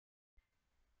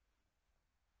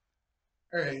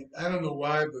All right, I don't know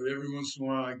why, but every once in a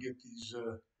while I get these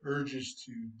urges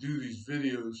to do these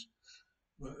videos.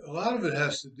 But a lot of it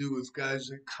has to do with guys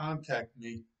that contact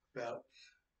me about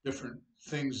different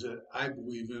things that I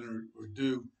believe in or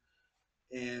do.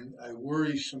 And I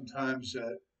worry sometimes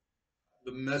that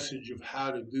the message of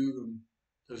how to do them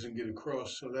doesn't get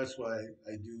across. So that's why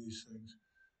I do these things.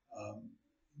 Um,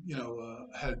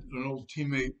 I had an old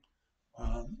teammate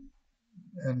um,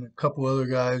 and a couple other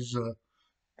guys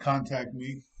contact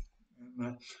me. And,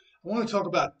 I want to talk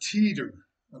about Teeter,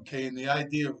 okay, and the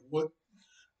idea of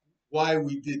why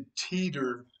we did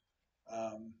Teeter.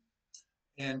 Um,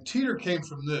 and Teeter came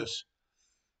from this.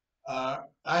 I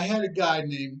had a guy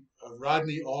named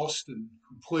Rodney Alston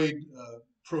who played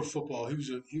pro football. He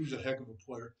was a heck of a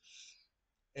player,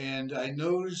 and I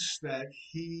noticed that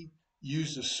he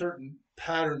used a certain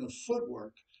pattern of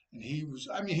footwork. And he was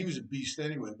a beast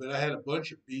anyway. But I had a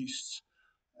bunch of beasts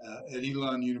at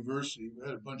Elon University. We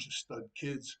had a bunch of stud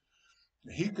kids.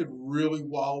 He could really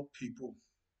wow people.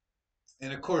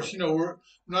 And of course, we're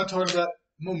not talking about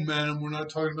momentum. We're not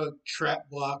talking about trap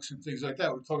blocks and things like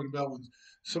that. We're talking about when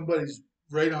somebody's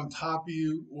right on top of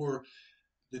you, or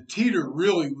the teeter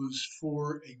really was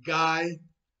for a guy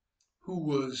who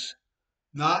was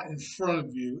not in front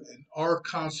of you. And our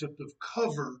concept of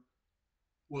cover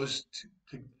was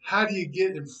how do you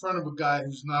get in front of a guy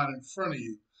who's not in front of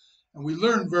you? And we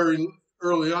learned very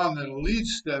early on that a lead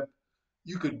step,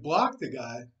 you could block the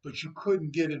guy, but you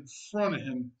couldn't get in front of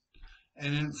him.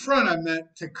 And in front, I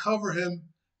meant to cover him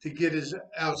to get his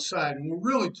outside. And we're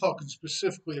really talking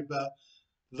specifically about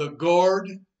the guard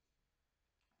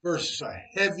versus a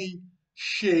heavy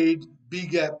shade B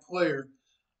gap player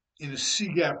in a C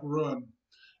gap run.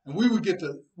 And we would get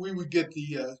the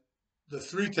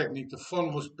three technique, the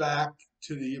funnel us back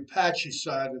to the Apache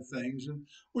side of things, and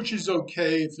which is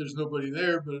okay if there's nobody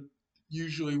there, but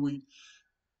usually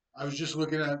I was just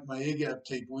looking at my A gap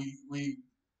tape. We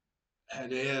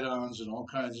had add-ons and all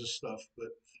kinds of stuff, but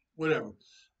whatever.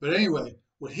 But anyway,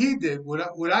 what he did,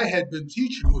 what I had been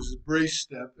teaching was the brace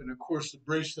step, and of course the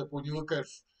brace step, when you look at it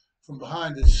from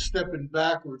behind, is stepping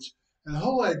backwards, and the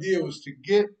whole idea was to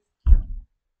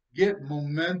get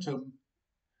momentum,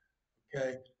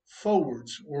 okay,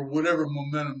 forwards or whatever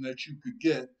momentum that you could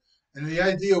get, and the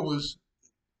idea was,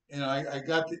 and I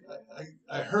got the,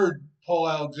 I heard Paul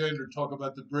Alexander talk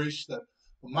about the brace step,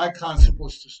 but my concept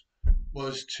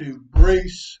was to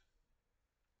brace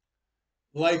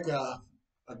like a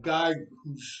guy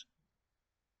who's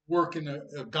working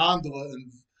a gondola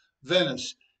in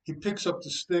Venice. He picks up the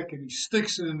stick and he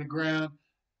sticks it in the ground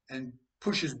and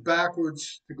pushes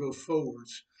backwards to go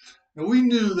forwards. Now we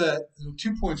knew that the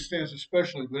 2 point stance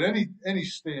especially, but any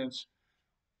stance,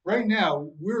 right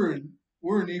now we're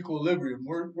in equilibrium.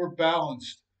 We're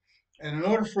balanced. And in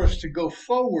order for us to go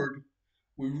forward,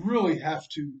 we really have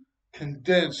to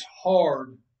condense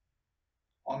hard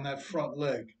on that front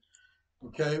leg.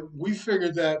 Okay, we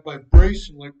figured that by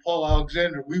bracing like Paul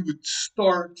Alexander, we would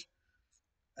start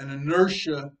an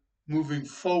inertia moving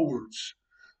forwards.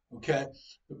 Okay,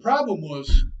 the problem was,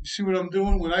 you see what I'm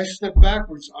doing? When I step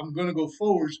backwards, I'm going to go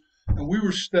forwards, and we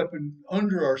were stepping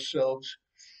under ourselves.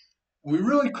 We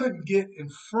really couldn't get in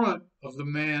front of the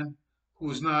man who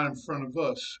was not in front of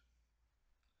us.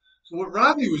 So what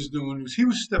Rodney was doing was he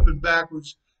was stepping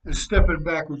backwards and stepping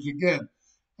backwards again.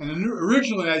 And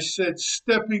originally I said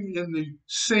stepping in the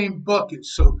same bucket.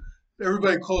 So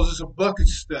everybody calls this a bucket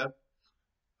step.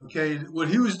 Okay, and what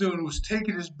he was doing was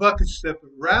taking his bucket step,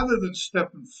 but rather than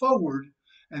stepping forward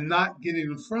and not getting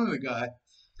in front of the guy,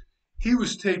 he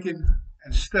was taking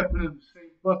and stepping in the same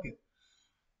bucket.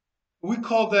 We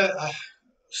called that a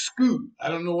scoot. I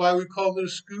don't know why we called it a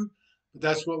scoot, but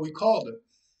that's what we called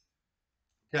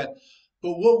it. Okay,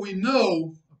 but what we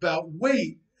know about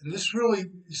weight, and this really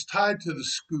is tied to the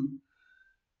scoot,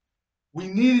 we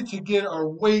needed to get our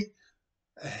weight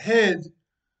ahead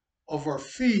of our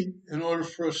feet in order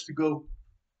for us to go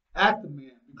at the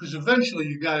man, because eventually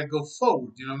you got to go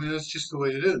forward. You know, what I mean, that's just the way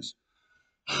it is.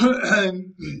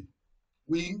 And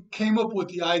we came up with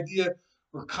the idea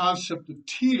or concept of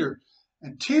teeter,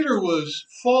 and teeter was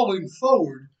falling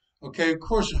forward. Okay, of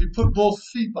course, if you put both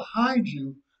feet behind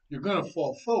you, you're going to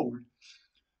fall forward.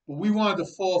 But we wanted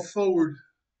to fall forward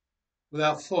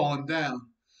without falling down.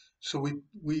 So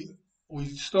we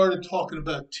started talking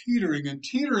about teetering, and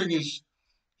teetering is,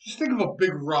 just think of a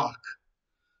big rock,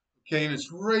 okay, and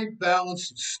it's right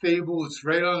balanced, it's stable, it's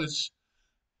right on its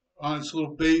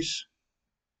little base.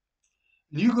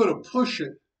 And you go to push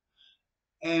it,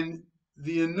 and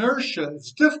the inertia,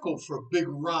 it's difficult for a big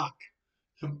rock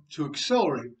to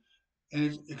accelerate, and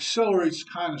it accelerates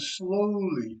kind of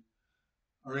slowly.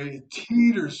 All right, it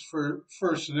teeters for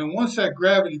first, and then once that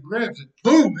gravity grabs it,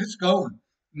 boom, it's going.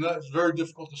 And that's very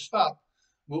difficult to stop.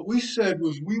 What we said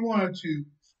was we wanted to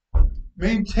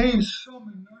maintain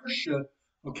some inertia.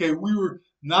 Okay, we were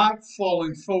not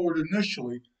falling forward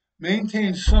initially.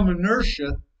 Maintain some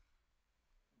inertia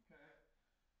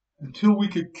until we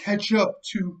could catch up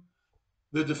to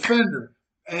the defender.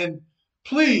 And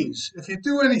please, if you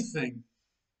do anything,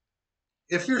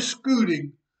 if you're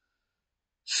scooting,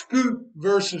 scoot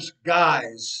versus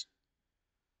guys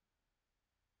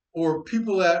or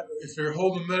people that, if they're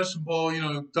holding medicine ball,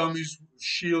 dummies,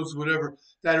 shields, whatever,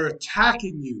 that are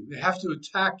attacking you. They have to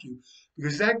attack you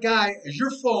because that guy, as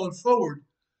you're falling forward,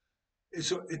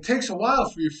 it takes a while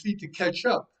for your feet to catch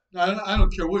up. Now, I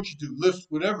don't care what you do, lift,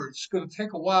 whatever. It's going to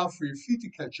take a while for your feet to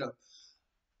catch up.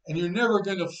 And you're never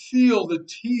going to feel the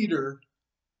teeter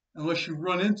unless you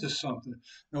run into something.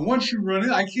 Now, once you run in,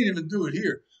 I can't even do it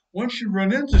here. Once you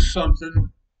run into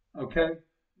something, okay,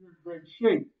 you're in great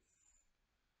shape.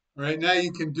 All right, now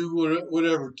you can do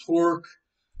whatever, torque,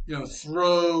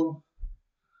 throw,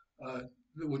 uh,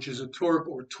 which is a torque,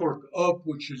 or torque up,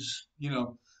 which is,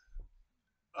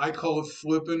 I call it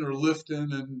flipping or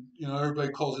lifting, and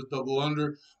everybody calls it double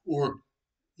under, or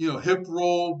hip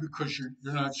roll because you're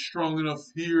not strong enough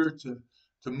here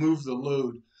to move the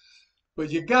load.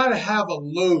 But you got to have a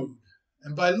load,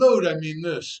 and by load I mean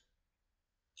this: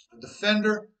 a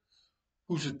defender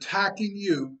who's attacking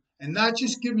you and not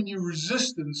just giving you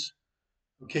resistance.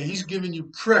 Okay, he's giving you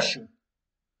pressure.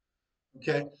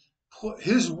 Okay,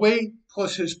 his weight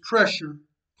plus his pressure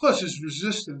plus his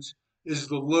resistance is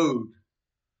the load.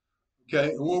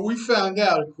 Okay, and what we found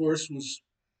out, of course, was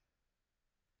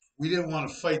we didn't want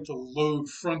to fight the load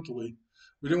frontally.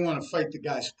 We didn't want to fight the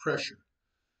guy's pressure.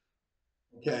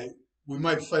 Okay, we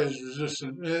might fight his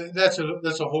resistance. That's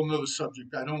a whole nother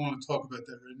subject. I don't want to talk about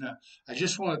that right now. I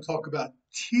just want to talk about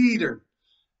teeter.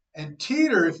 And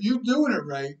teeter, if you're doing it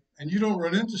right and you don't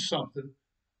run into something,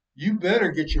 you better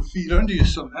get your feet under you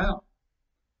somehow.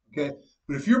 Okay,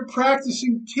 but if you're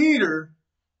practicing teeter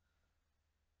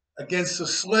against a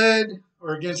sled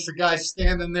or against a guy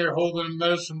standing there holding a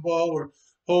medicine ball or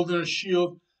holding a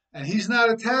shield, and he's not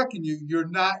attacking you, you're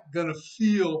not going to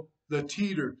feel the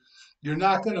teeter. You're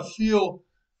not going to feel,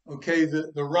 okay,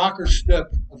 the rocker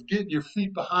step of getting your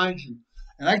feet behind you.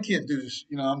 And I can't do this.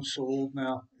 I'm so old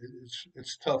now.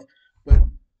 It's tough. But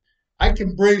I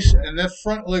can brace, and that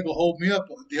front leg will hold me up.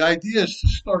 The idea is to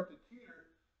start the teeter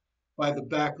by the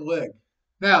back leg.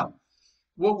 Now,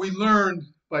 what we learned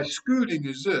by scooting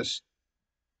is this: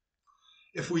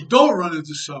 if we don't run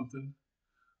into something,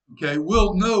 okay,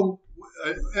 we'll know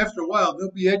after a while.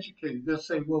 They'll be educated. They'll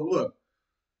say, well, look,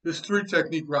 this three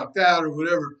technique rocked out or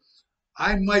whatever.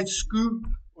 I might scoot,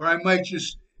 or I might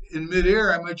just, in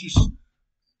midair, I might just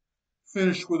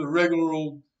finish with a regular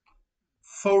old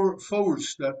forward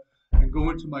step and go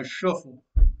into my shuffle,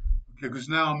 okay, because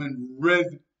now I'm in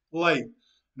red light.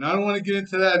 And I don't want to get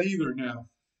into that either now.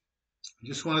 I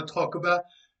just want to talk about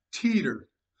teeter.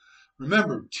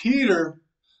 Remember, teeter,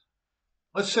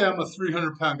 let's say I'm a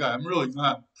 300-pound guy. I'm really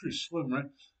not. I'm pretty slim, right?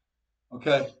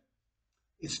 Okay.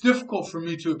 It's difficult for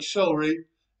me to accelerate.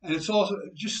 And it's also,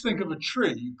 just think of a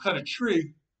tree. You cut a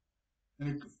tree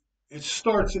and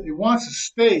it wants to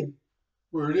stay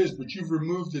where it is, but you've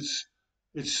removed its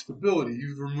stability.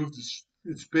 You've removed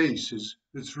its base,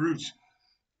 its roots.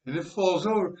 And it falls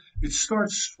over. It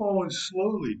starts falling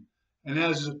slowly. And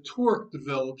as the torque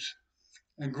develops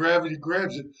and gravity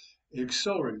grabs it, it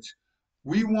accelerates.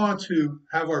 We want to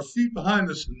have our feet behind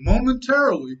us and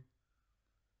momentarily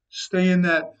stay in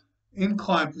that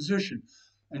incline position.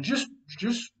 And just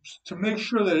to make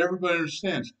sure that everybody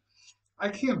understands, I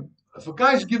can't, if a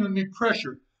guy's giving me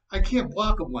pressure, I can't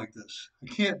block him like this. I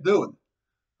can't do it.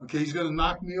 Okay, he's going to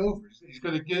knock me over. He's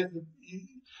going to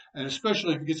and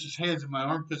especially if he gets his hands in my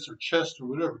armpits or chest or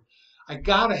whatever, I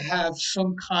got to have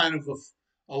some kind of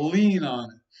a lean on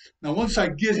it. Now, once I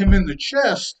get him in the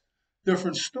chest,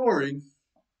 different story.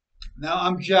 Now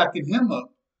I'm jacking him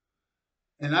up,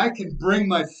 and I can bring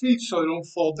my feet so I don't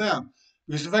fall down.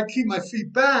 Because if I keep my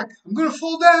feet back, I'm going to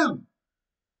fall down.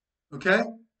 Okay?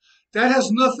 That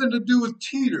has nothing to do with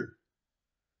teeter.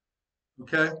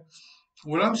 Okay?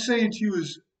 What I'm saying to you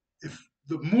is if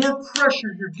the more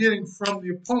pressure you're getting from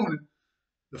the opponent,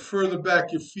 the further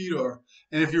back your feet are.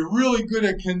 And if you're really good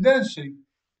at condensing,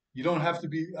 you don't have to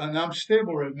be, and I'm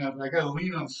stable right now, but I got to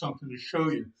lean on something to show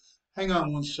you. Hang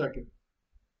on one second.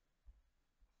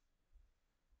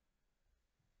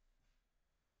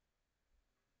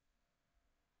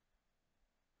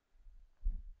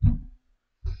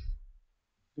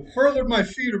 The further my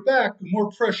feet are back, the more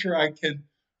pressure I can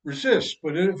resist,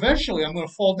 but eventually I'm going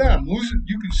to fall down. I'm losing.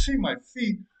 You can see my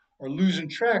feet are losing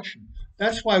traction.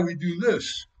 That's why we do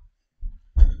this.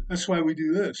 That's why we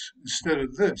do this instead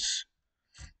of this.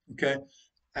 Okay.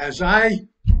 As I,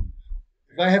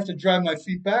 if I have to drive my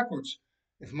feet backwards,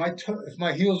 if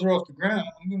my heels are off the ground,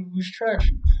 I'm going to lose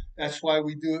traction. That's why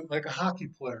we do it like a hockey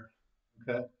player.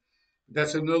 Okay.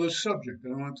 That's another subject. I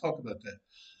don't want to talk about that.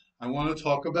 I want to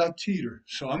talk about teeter.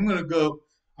 So I'm going to go.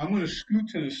 I'm going to scoot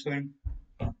to this thing.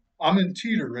 I'm in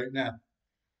teeter right now.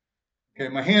 Okay,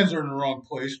 my hands are in the wrong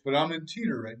place, but I'm in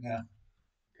teeter right now.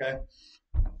 Okay,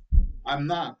 I'm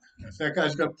not. If that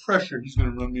guy's got pressure, he's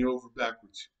going to run me over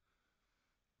backwards.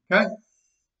 Okay,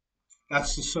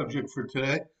 that's the subject for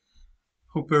today.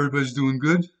 Hope everybody's doing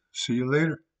good. See you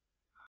later.